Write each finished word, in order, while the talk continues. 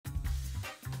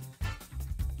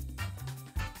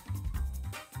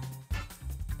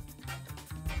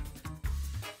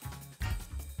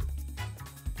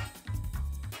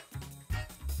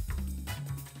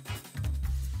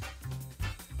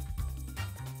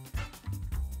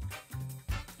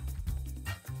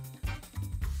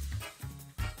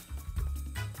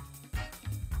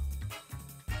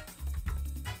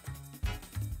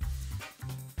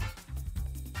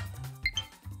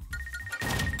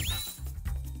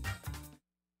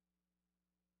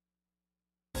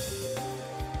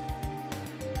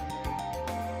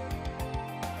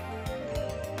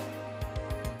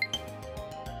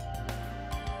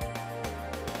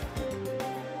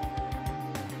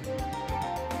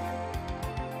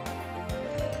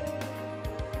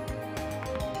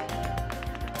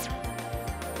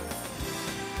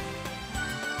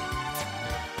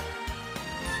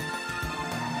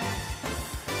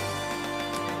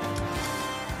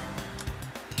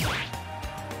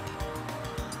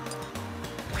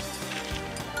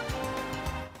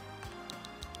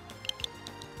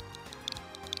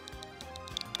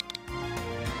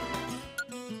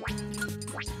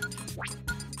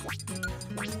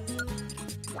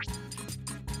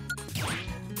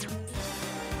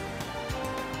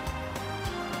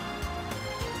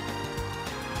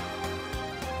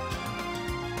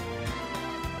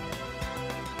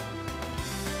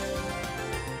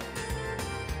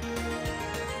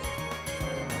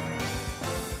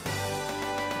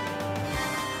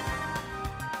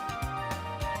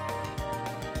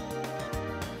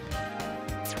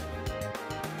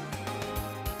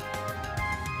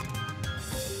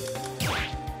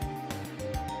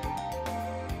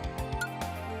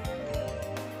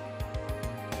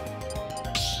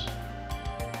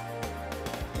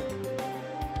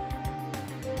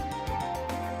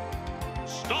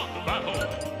Start the battle.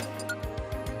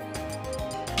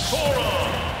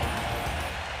 Sora!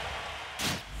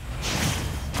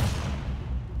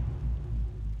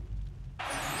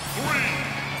 3,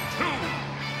 2,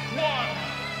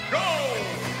 1, go!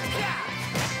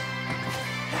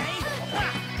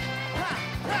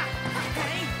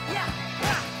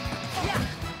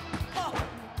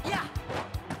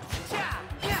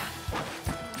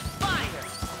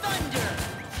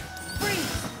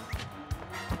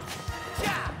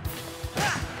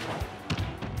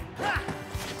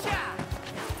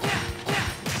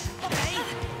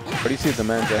 What do you see the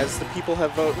man As the people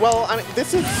have voted. Well, I mean,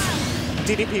 this is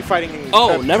DTP fighting.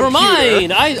 Oh, never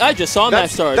mind. I just saw a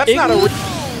match start. That's not a.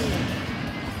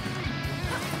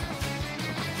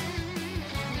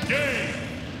 Game!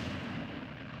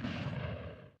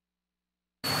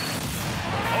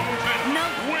 No,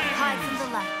 hide from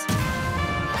the left.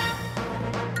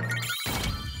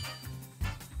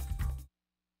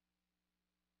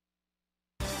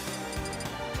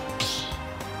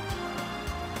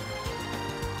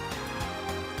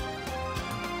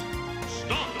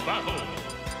 Start the battle.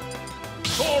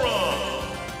 Sora!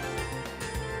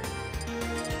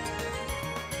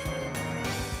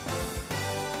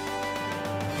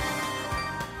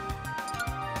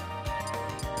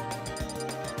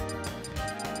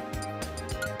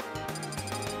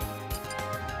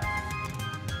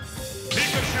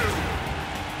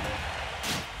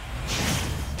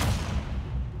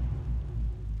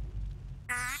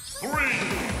 3,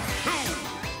 2,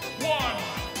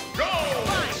 1, go!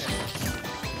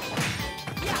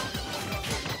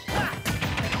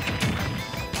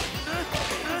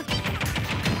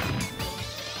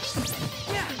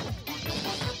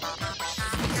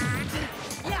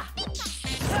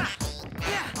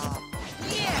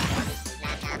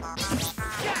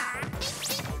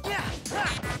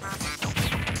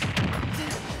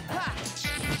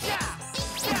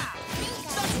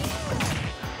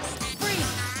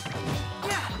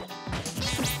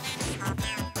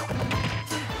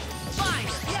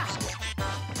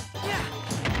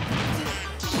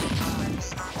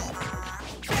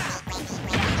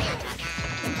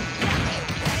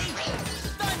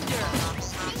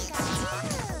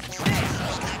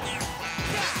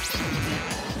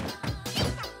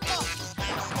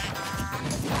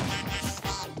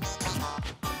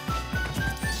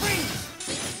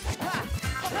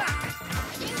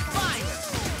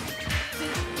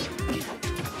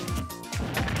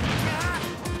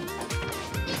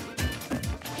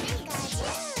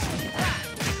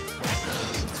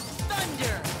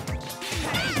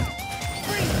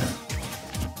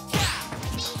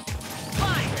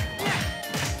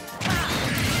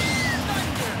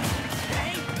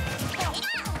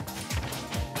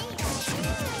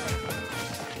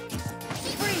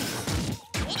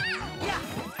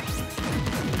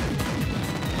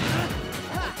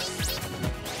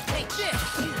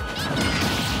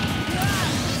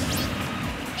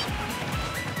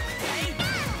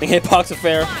 Hitbox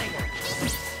affair.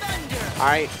 All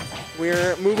right,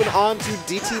 we're moving on to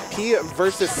DTP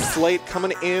versus Slate,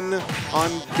 coming in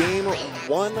on game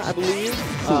 1, I believe.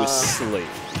 Who is Slate?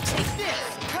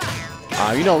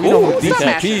 You know who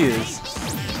DTP is.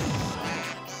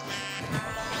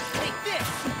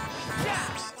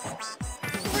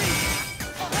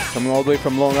 Coming all the way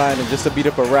from Long Island just to beat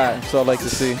up a rat. That's all I like to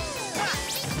see.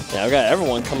 Yeah, I got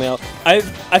everyone coming out. I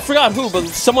forgot who, but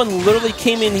someone literally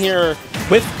came in here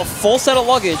with a full set of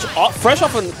luggage, fresh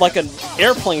off like an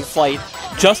airplane flight,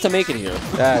 just to make it here.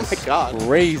 That's Oh my God.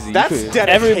 crazy. That's dedication.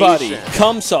 Everybody,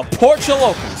 come support your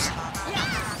locals.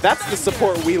 That's the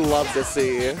support we love to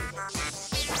see.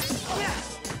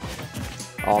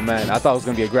 Oh man, I thought it was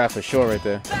gonna be a grab for sure right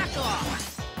there.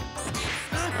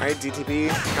 All right, DTP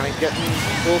kind of getting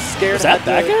a little scared. Was that at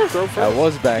back the air? throw first. That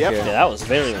was back Yep. here. Yeah, that was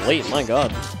very late. My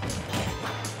God.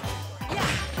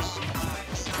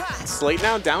 Slate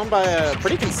now down by a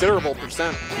pretty considerable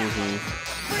percent.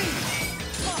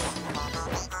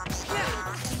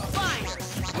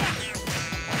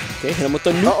 Okay, hit him with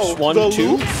the nukes. Uh-oh, 1, the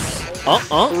 2. loops.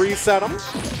 Reset him.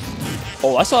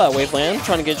 Oh, I saw that wave land,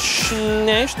 trying to get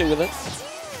nasty with it.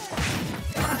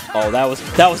 Oh, that was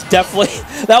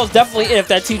definitely it if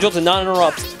that T-Jolt did not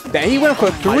interrupt. Damn, he went for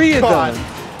 3 of God. them.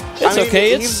 It's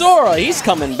okay, it's Sora. He's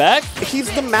coming back. He's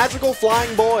the magical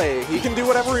flying boy. He can do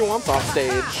whatever he wants off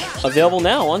stage. Available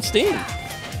now on Steam.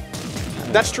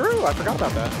 That's true. I forgot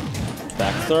about that.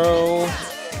 Back throw.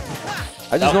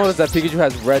 I just noticed that Pikachu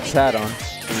has red hat on.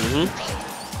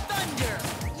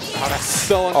 Oh, that's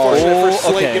so unfortunate for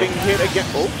Slate okay. getting hit again.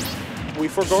 Oh, we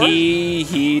forgot.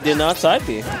 He did not side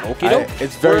B. Okie doke.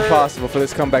 It's very possible for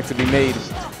this comeback to be made.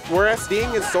 We're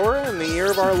SDing as Sora in the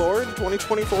year of our Lord,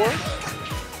 2024.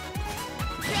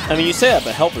 I mean, you say that,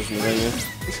 but Helper's new, don't you?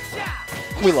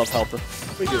 We love Helper.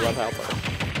 We do love Helper.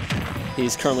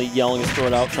 He's currently yelling his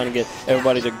throat out, trying to get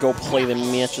everybody to go play the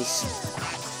matches.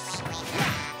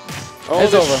 Oh,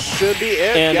 it's this over. Should be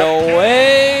it. And Yep.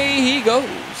 away he goes.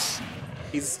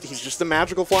 He's just a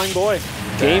magical flying boy.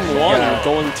 Game 1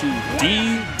 going to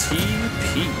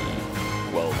DTP.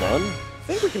 Well done. I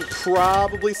think we can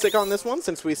probably stick on this one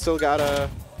since we still got a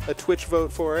Twitch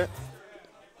vote for it.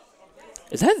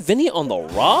 Is that Vinny on the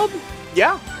Rob?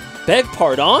 Yeah. Beg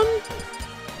pardon?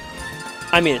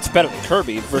 I mean, it's better than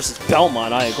Kirby versus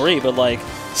Belmont, I agree, but like,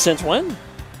 since when?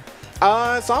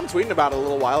 I saw him tweeting about it a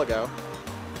little while ago.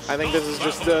 I think this is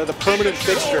just the permanent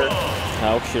fixture.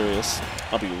 How curious.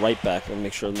 I'll be right back and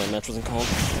make sure my match wasn't called.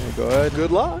 Go ahead.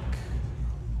 Good luck.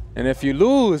 And if you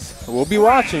lose, we'll be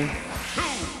watching. 2,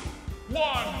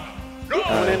 1, go!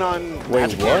 Coming in on Wait,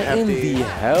 Magic what Hand in FD. the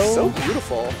hell? So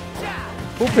beautiful.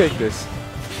 Who picked this?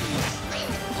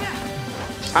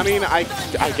 I mean, I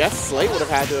guess Slate would have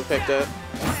had to have picked it.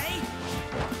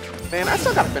 Man, I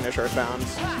still gotta finish Earthbound.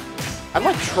 I've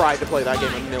like tried to play that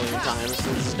game a million times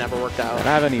and it's just never worked out. And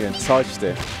I haven't even touched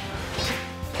it.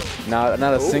 Not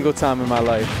a single time in my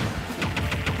life.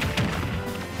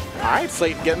 Alright,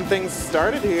 Slate getting things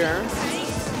started here.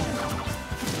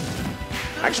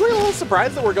 Actually a little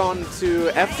surprised that we're going to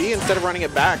FD instead of running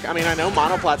it back. I mean, I know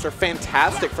monoplats are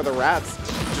fantastic for the Rats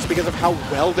just because of how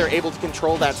well they're able to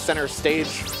control that center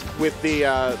stage with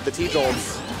the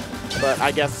T-Jolts. But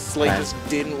I guess Slate just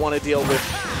didn't want to deal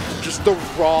with just the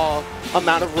raw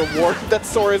amount of reward that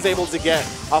Sora is able to get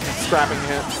off of scrapping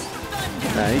hits.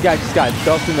 Man, he just got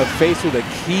ducked in the face with a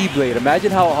Keyblade.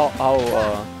 Imagine how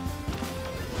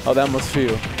that must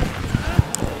feel.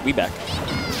 We back.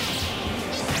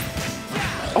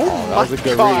 Oh that my was a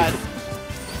good God. read.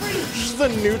 Just the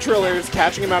neutralers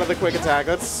catching him out of the quick attack.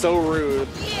 That's so rude.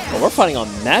 Well, we're fighting on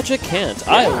Magic Hand.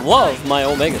 I love my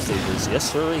Omega stages.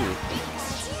 Yes, sir.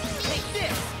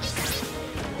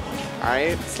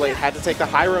 Alright, Slate had to take the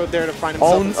high road there to find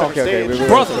himself in center okay, stage.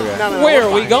 Brother, No, where we're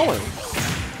are we fine. going?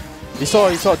 You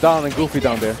saw Donald and Goofy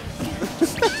down there.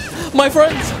 My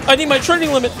friends, I need my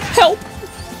training limit. Help!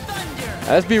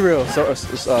 Let's be real. So,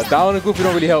 Donald and Goofy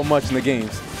don't really help much in the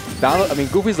games.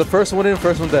 Goofy's the first one in,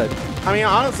 first one dead. I mean,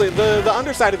 honestly, the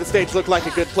underside of the stage looked like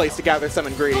a good place to gather some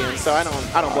ingredients, so I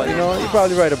don't blame You you. know, you're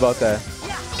probably right about that.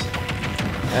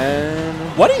 And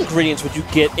What ingredients would you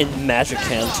get in Magic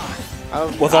Hand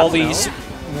with I all don't know. these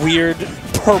weird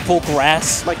purple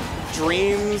grass? Like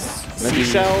dreams, Maybe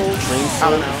seashells. dream I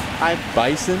don't know.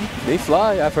 bison, they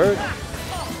fly, I've heard.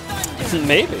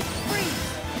 Maybe.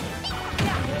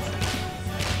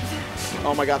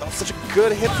 Oh my God, that was such a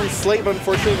good hit from Slate, but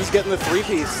unfortunately just getting the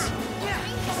 3-piece.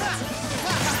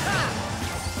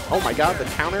 Oh my God, the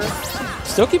counter.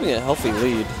 Still keeping a healthy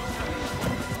lead.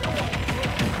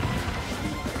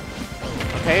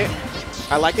 Okay,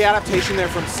 I like the adaptation there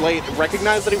from Slate.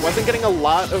 Recognized that he wasn't getting a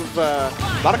lot of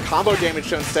combo damage,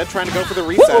 so instead trying to go for the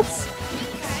resets.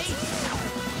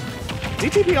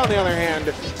 DTP, on the other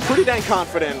hand, pretty dang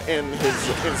confident in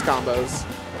his combos.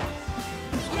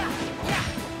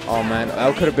 Oh man,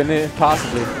 that could have been it,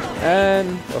 possibly.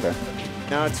 And, okay.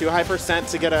 Now too high percent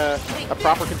to get a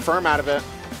proper confirm out of it.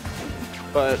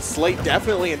 But Slate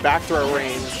definitely in back throw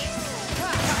range.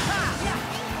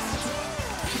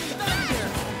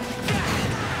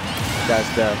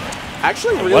 That's death.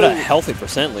 Actually, really, What a healthy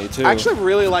percent lead, too. I actually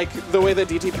really like the way that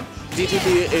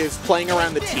DTP is playing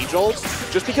around the T-Jolt,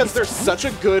 just because there's such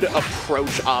a good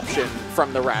approach option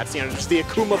from the Rats. You know, just the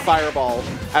Akuma Fireball,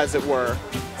 as it were.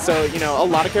 So, you know, a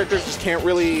lot of characters just can't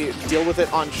really deal with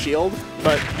it on shield,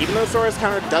 but even though Sora's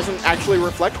counter doesn't actually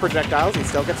reflect projectiles, he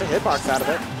still gets a hitbox out of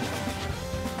it.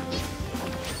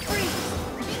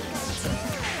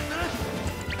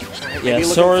 Yeah, Maybe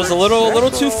looking Sora's for a little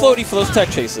too stretch floaty for those tech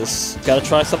chases. Gotta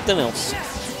try something else.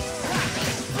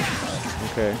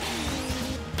 Okay.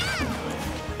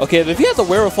 Okay, but if you had the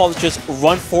wherewithal to just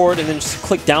run forward and then just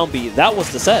click down B, that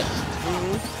was the set.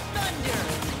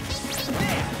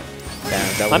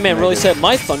 My man really said,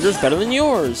 my Thunder's better than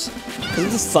yours.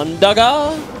 This is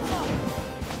Thundaga.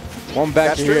 One back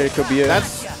That's to here, true. it could be a...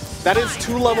 That is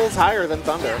 2 levels higher than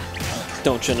Thunder.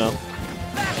 Don't you know?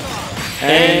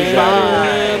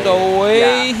 And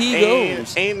away he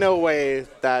goes. Ain't no way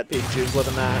that Pikachu's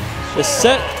living that. The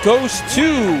set goes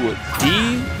to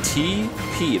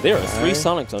DTP. There are 3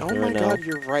 Sonics on Oh here my right now. god,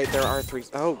 you're right. There are 3.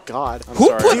 Oh god. Who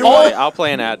Sorry. put You all- know what? I'll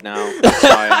play an ad now. It's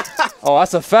fine. Oh,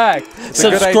 that's a fact. It's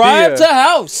a good Subscribe idea. to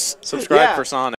House. Subscribe Yeah. for Sonic.